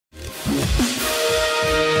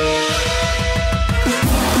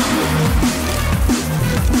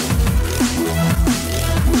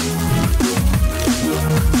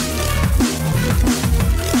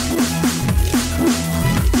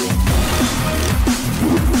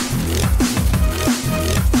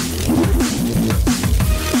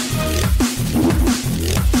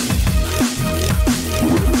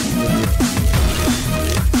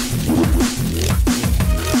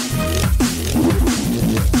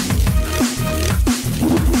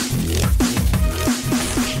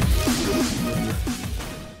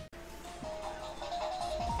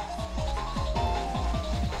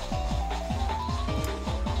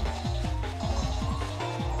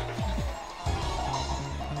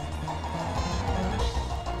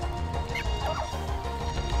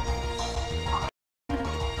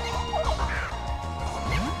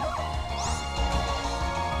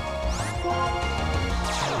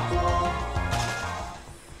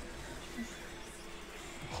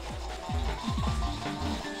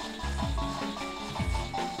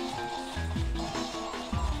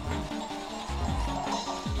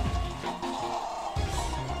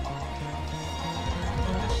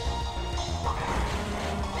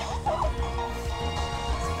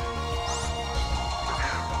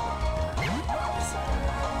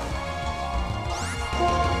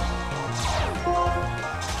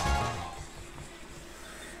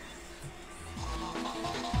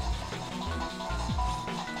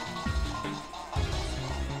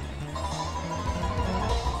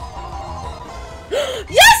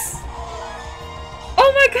Yes!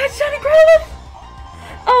 Oh my god, shiny Growlithe!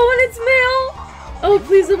 Oh, and it's male! Oh,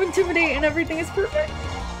 please don't intimidate and everything is perfect.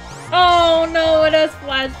 Oh no, it has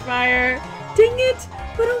flash fire. Dang it!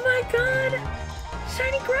 But oh my god!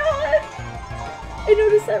 Shiny Growlithe! I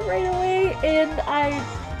noticed that right away and I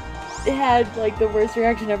had like the worst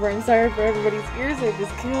reaction ever. I'm sorry for everybody's ears I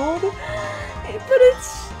just killed. But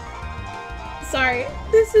it's... Sorry.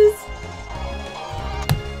 This is...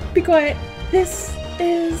 Be quiet. This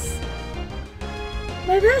is...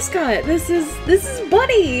 my mascot. This is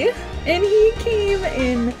Buddy! And he came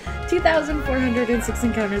in 2,406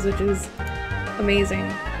 encounters, which is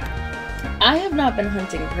amazing. I have not been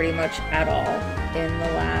hunting pretty much at all in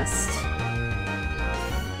the last,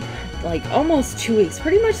 like, almost 2 weeks.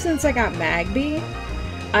 Pretty much since I got Magby.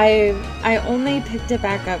 I only picked it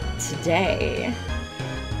back up today.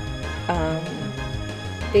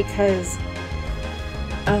 Because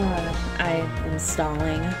I am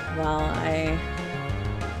stalling while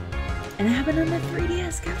and I have it on the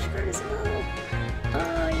 3DS capture card as well.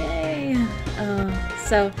 Oh, yay.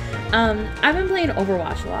 I've been playing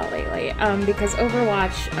Overwatch a lot lately, because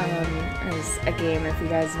Overwatch, is a game, if you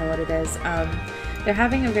guys know what it is. They're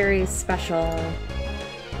having a very special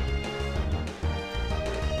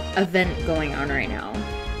event going on right now.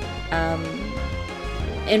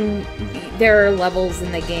 And there are levels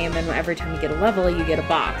in the game, and every time you get a level, you get a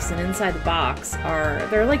box. And inside the box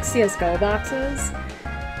they're like CSGO boxes,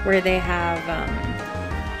 where they have,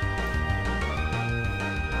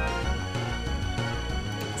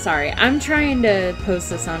 sorry, I'm trying to post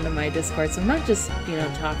this onto my Discord, so I'm not just, you know,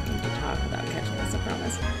 talking to talk without catching this, I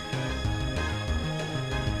promise.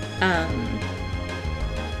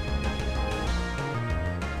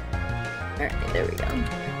 Alright, there we go.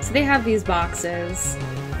 So they have these boxes,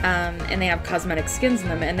 and they have cosmetic skins in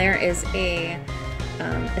them, and there is a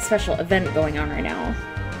special event going on right now.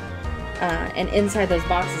 And inside those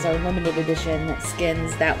boxes are limited edition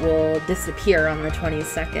skins that will disappear on the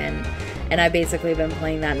 22nd. And I basically been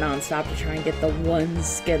playing that non-stop to try and get the one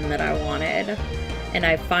skin that I wanted. And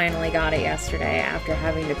I finally got it yesterday after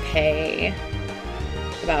having to pay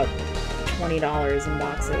about $20 in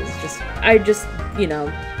boxes. I just, you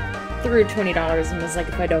know, threw $20 and was like,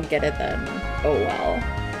 if I don't get it, then oh well.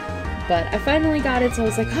 But I finally got it, so I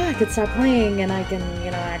was like, oh, I could stop playing and I can,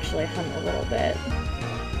 you know, actually hunt a little bit.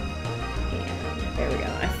 And there we go.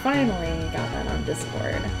 I finally got that on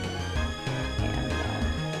Discord. And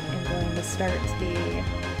I'm going to start the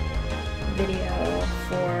video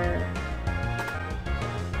for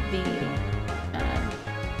the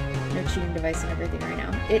no cheating device and everything right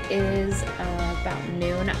now. It is about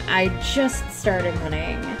noon. I just started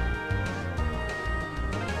hunting.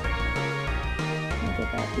 Look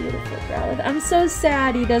at that beautiful Growlithe. I'm so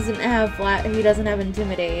sad he doesn't have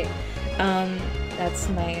Intimidate. That's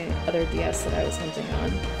my other DS that I was hunting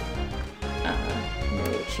on. No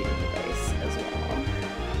cheating device as well.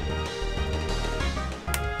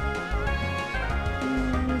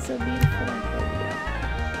 So beautiful. There we go.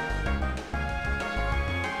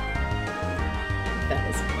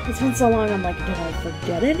 It's been so long, I'm like, did I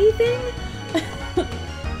forget anything?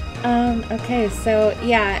 Okay, so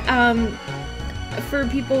yeah, for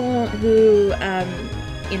people who,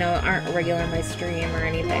 you know, aren't regular in my stream or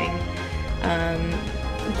anything,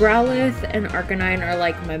 Growlithe and Arcanine are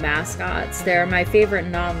like my mascots. They're my favorite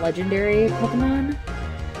non-legendary Pokemon.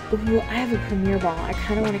 Ooh, I have a Premier Ball. I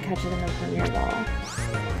kind of want to catch it in the Premier Ball.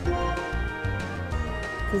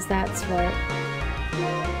 Because that's what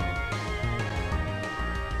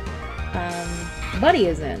Buddy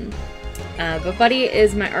is in. But Buddy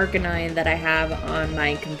is my Arcanine that I have on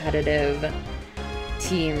my competitive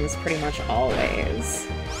teams pretty much always.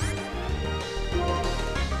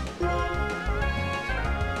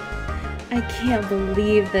 I can't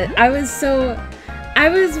believe that I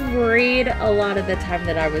was worried a lot of the time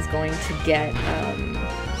that I was going to get,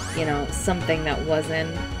 you know, something that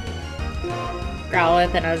wasn't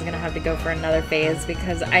Growlithe, and I was gonna have to go for another phase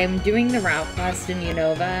because I am doing the route quest in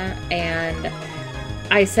Unova, and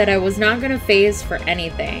I said I was not gonna phase for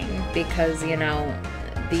anything because, you know,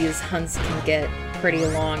 these hunts can get pretty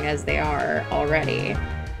long as they are already.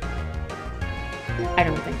 I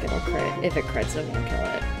don't think it'll crit. If it crits, it won't kill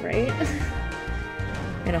it, right?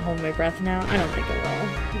 I'm gonna hold my breath now. I don't think it will.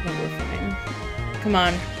 I think we're fine. Come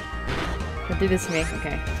on. Don't do this to me.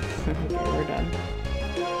 Okay. Okay, we're done.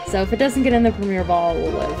 So if it doesn't get in the Premier Ball,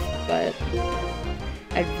 we'll live, but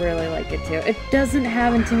I'd really like it to. It doesn't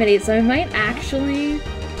have Intimidate, so I might actually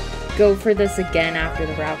go for this again after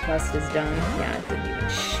the route quest is done. Yeah, it didn't even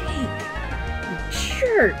shake. You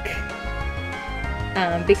jerk!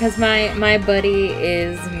 Because my buddy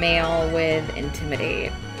is male with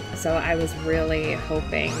Intimidate. So I was really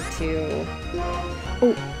hoping to...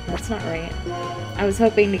 Oh, that's not right. I was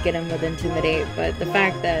hoping to get him with Intimidate, but the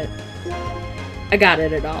fact that I got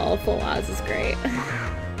it at all, full Oz, is great.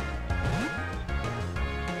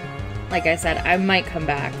 Like I said, I might come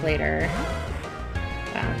back later.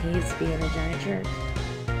 Wow, he's being a giant jerk.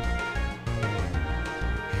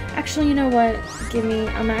 Actually, you know what?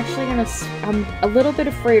 I'm a little bit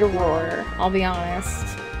afraid of Roar, I'll be honest.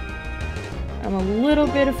 I'm a little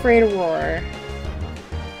bit afraid of Roar.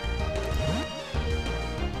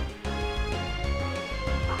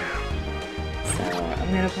 So,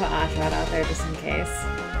 I'm gonna put Oshawott out there just in case.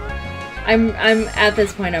 I'm at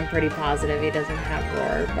this point, I'm pretty positive he doesn't have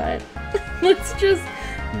Roar, but let's just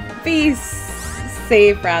be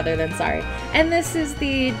safe rather than sorry. And this is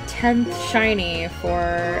the 10th shiny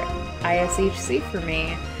for ISHC for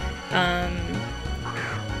me.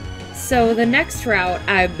 So the next route,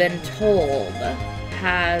 I've been told,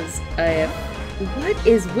 has a... What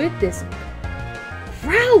is with this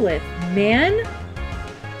Growlithe, man?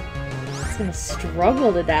 It's gonna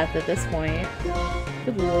struggle to death at this point.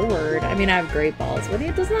 Good lord. I mean, I have Great Balls, but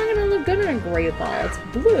it's not gonna look good in a Great Ball. It's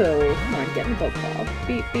blue. Come on, get in the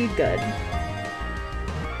Pokeball. Be good.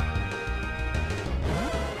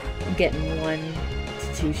 I'm getting 1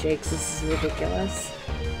 to 2 shakes. This is ridiculous.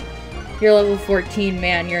 You're level 14,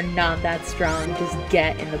 man. You're not that strong. Just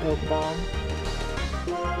get in the Pokeball.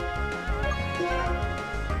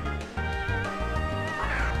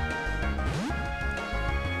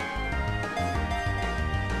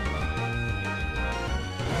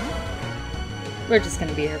 We're just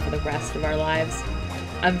gonna be here for the rest of our lives.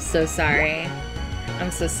 I'm so sorry.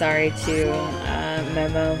 I'm so sorry to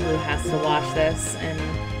Memo, who has to watch this and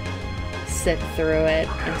sit through it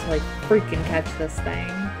until he freaking catch this thing.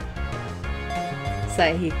 So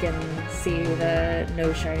that he can see the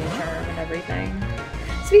no shiny charm and everything.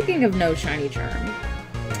 Speaking of no shiny charm,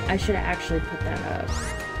 I should have actually put that up.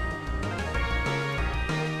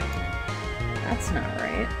 That's not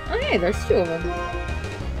right. Oh hey, there's 2 of them.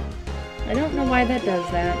 I don't know why that does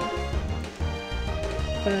that.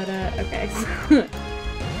 But, okay.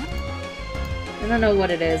 I don't know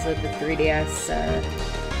what it is with the 3DS,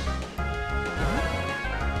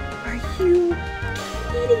 Are you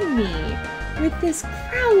kidding me? With this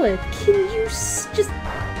Growlithe, can you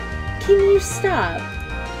can you stop?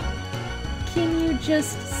 Can you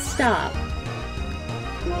just stop?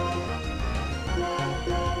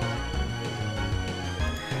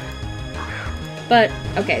 But,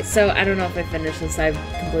 okay, so I don't know if I finished this. I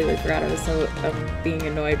completely forgot I was so being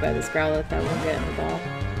annoyed by this Growlithe that won't get in the ball.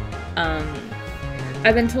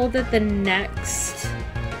 I've been told that the next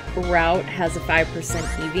route has a 5%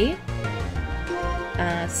 EV.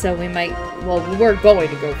 So we might, well, we're going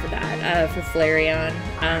to go for that, for Flareon.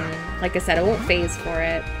 Like I said, I won't phase for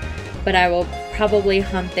it, but I will probably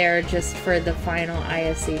hunt there just for the final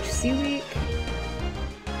ISHC week.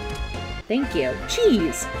 Thank you.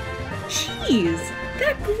 Jeez! Jeez!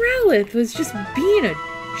 That Growlithe was just being a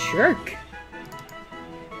jerk.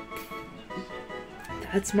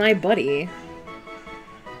 That's my buddy.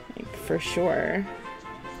 Like, for sure.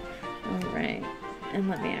 Alright. And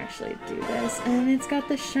let me actually do this. And it's got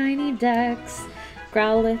the shiny Dex.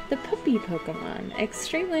 Growlithe, the puppy Pokemon.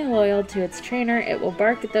 Extremely loyal to its trainer, it will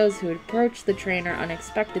bark at those who approach the trainer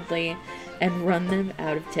unexpectedly and run them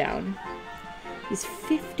out of town. He's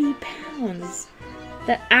 50 pounds.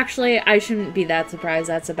 That actually, I shouldn't be that surprised.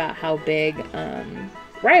 That's about how big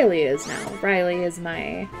Riley is now. Riley is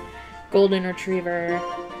my golden retriever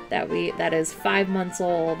that is 5 months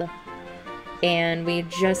old, and we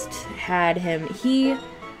just had him.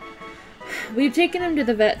 We've taken him to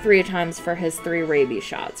the vet 3 times for his 3 rabies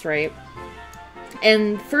shots, right?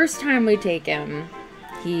 And first time we take him,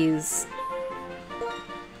 he's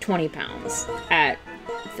 20 pounds at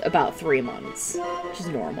about 3 months, which is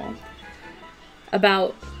normal.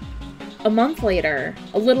 About a month later,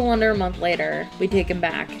 a little under a month later, we take him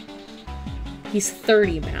back. He's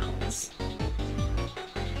 30 pounds.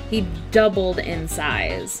 He doubled in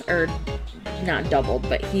size, or not doubled,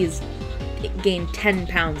 but he's gained 10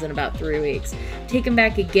 pounds in about 3 weeks. Take him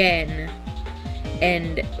back again,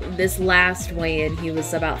 and this last weigh-in, he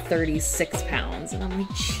was about 36 pounds. And I'm like,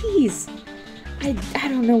 jeez, I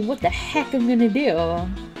don't know what the heck I'm gonna do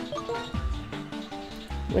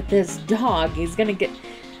with this dog. He's gonna get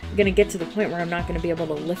to the point where I'm not gonna be able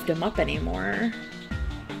to lift him up anymore,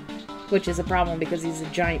 which is a problem because he's a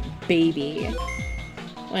giant baby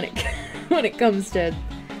when it comes to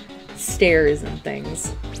stairs and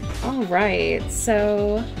things. All right,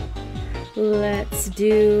 so let's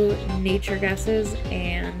do nature guesses,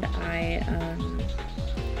 and I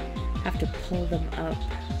have to pull them up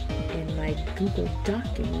in my Google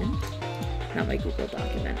document. Not my Google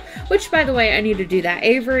document. Which, by the way, I need to do that.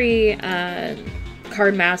 Avery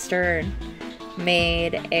Cardmaster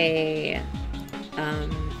made a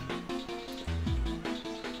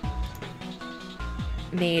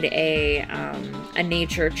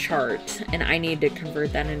nature chart, and I need to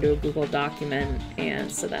convert that into a Google document,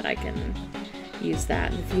 and so that I can use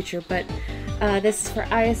that in the future. But this is for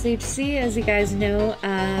ISHC, as you guys know.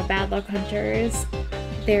 Bad Luck Hunters,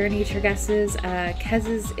 their nature guesses.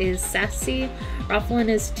 Kez's is sassy, Roflin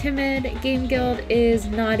is timid, GameGuild is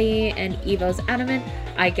naughty, and Evo's adamant.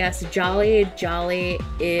 I guess Jolly. Jolly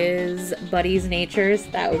is Buddy's natures.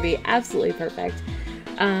 That would be absolutely perfect.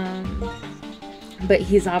 But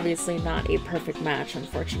he's obviously not a perfect match,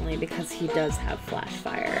 unfortunately, because he does have Flash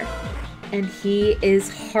Fire. And he is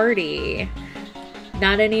hardy.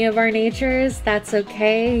 Not any of our natures, that's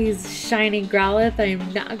okay. He's shiny Growlithe,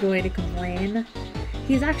 I'm not going to complain.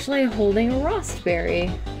 He's actually holding a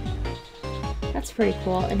Rostberry. That's pretty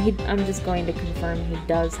cool. And I'm just going to confirm he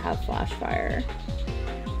does have Flash Fire.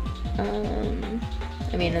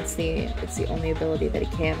 I mean, it's the only ability that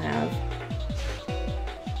he can have.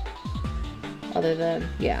 Other than,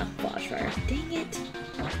 yeah, Flash Fire. Dang it!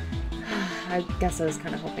 I guess I was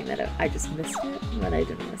kind of hoping that I just missed it, but I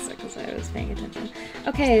didn't miss it because I was paying attention.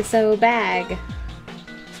 Okay, so bag.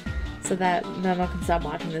 So that Memo can stop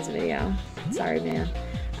watching this video. Sorry, man.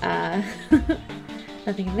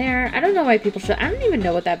 Nothing in there. I don't know why people show. I don't even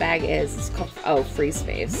know what that bag is. It's called, oh, free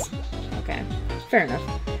space. Okay, fair enough.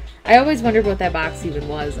 I always wondered what that box even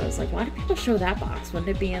was. I was like, why do people show that box? Wouldn't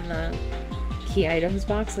it be in the key items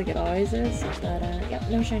box like it always is? But yep,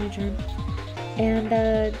 no shiny charm. And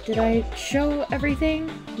did I show everything?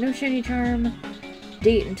 No shiny charm,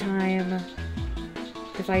 date and time,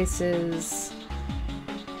 devices.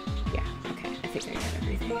 Yeah, okay, I think I got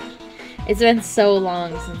everything. It's been so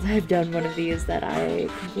long since I've done one of these that I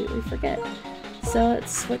completely forget. So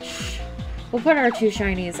let's switch. We'll put our two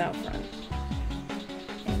shinies out front.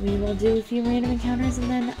 And we will do a few random encounters, and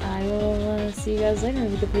then I will see you guys later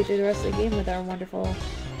when we complete the rest of the game with our wonderful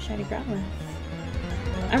shiny Growlithe.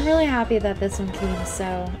 I'm really happy that this one came,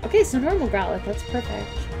 so... Okay, so normal Growlithe, that's perfect.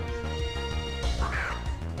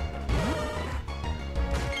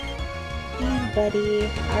 And Buddy,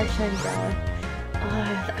 our shiny Growlithe.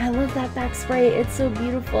 Oh, I love that back spray, it's so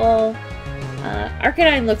beautiful.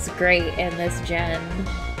 Arcanine looks great in this gen,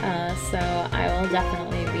 so I will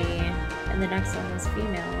definitely be... And the next one is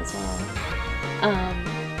female as well.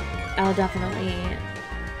 I'll definitely...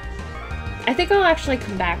 I think I'll actually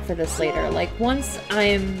come back for this later. Like, once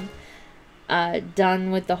I'm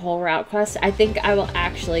done with the whole route quest, I think I will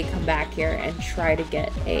actually come back here and try to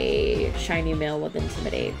get a shiny male with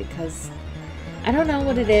Intimidate, because I don't know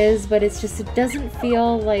what it is, but it's just, it doesn't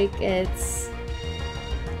feel like it's...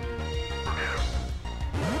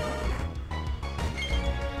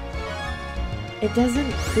 It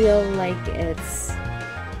doesn't feel like it's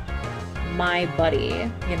my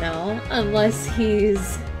buddy, you know? Unless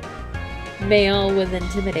he's male with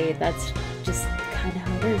Intimidate, that's just kind of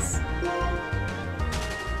how it is.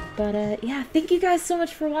 But yeah, thank you guys so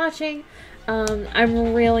much for watching.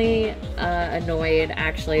 I'm really annoyed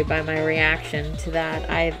actually by my reaction to that.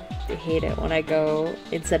 I hate it when I go,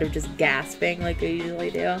 instead of just gasping like I usually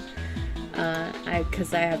do,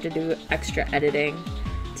 because I have to do extra editing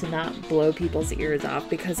to not blow people's ears off,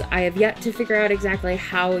 because I have yet to figure out exactly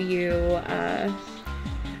how you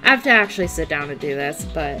I have to actually sit down and do this,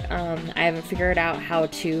 but I haven't figured out how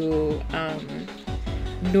to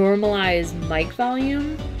normalize mic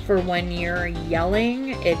volume for when you're yelling.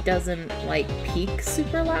 It doesn't like peak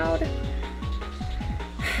super loud.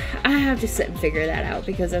 I have to sit and figure that out,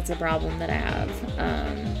 because that's a problem that I have.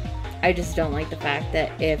 I just don't like the fact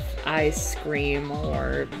that if I scream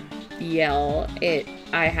or yell,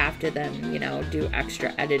 I have to then, you know, do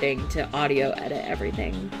extra editing to audio edit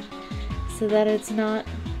everything so that it's not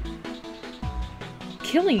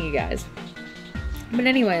killing you guys. But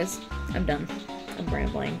anyways, I'm done. I'm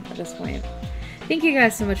rambling at this point. Thank you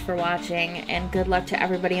guys so much for watching, and good luck to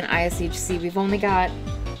everybody in ISHC. We've only got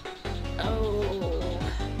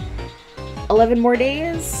 11 more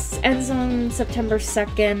days. Ends on September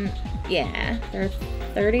 2nd. Yeah, there are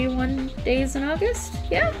 31 days in August.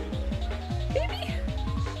 Yeah, maybe,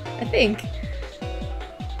 I think.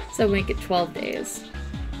 So make it 12 days.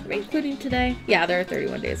 Am I including today? Yeah, there are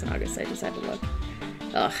 31 days in August. I just had to look.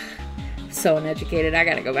 Ugh, so uneducated. I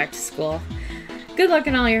gotta go back to school. Good luck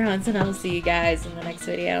in all your hunts, and I'll see you guys in the next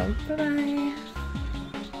video. Bye-bye.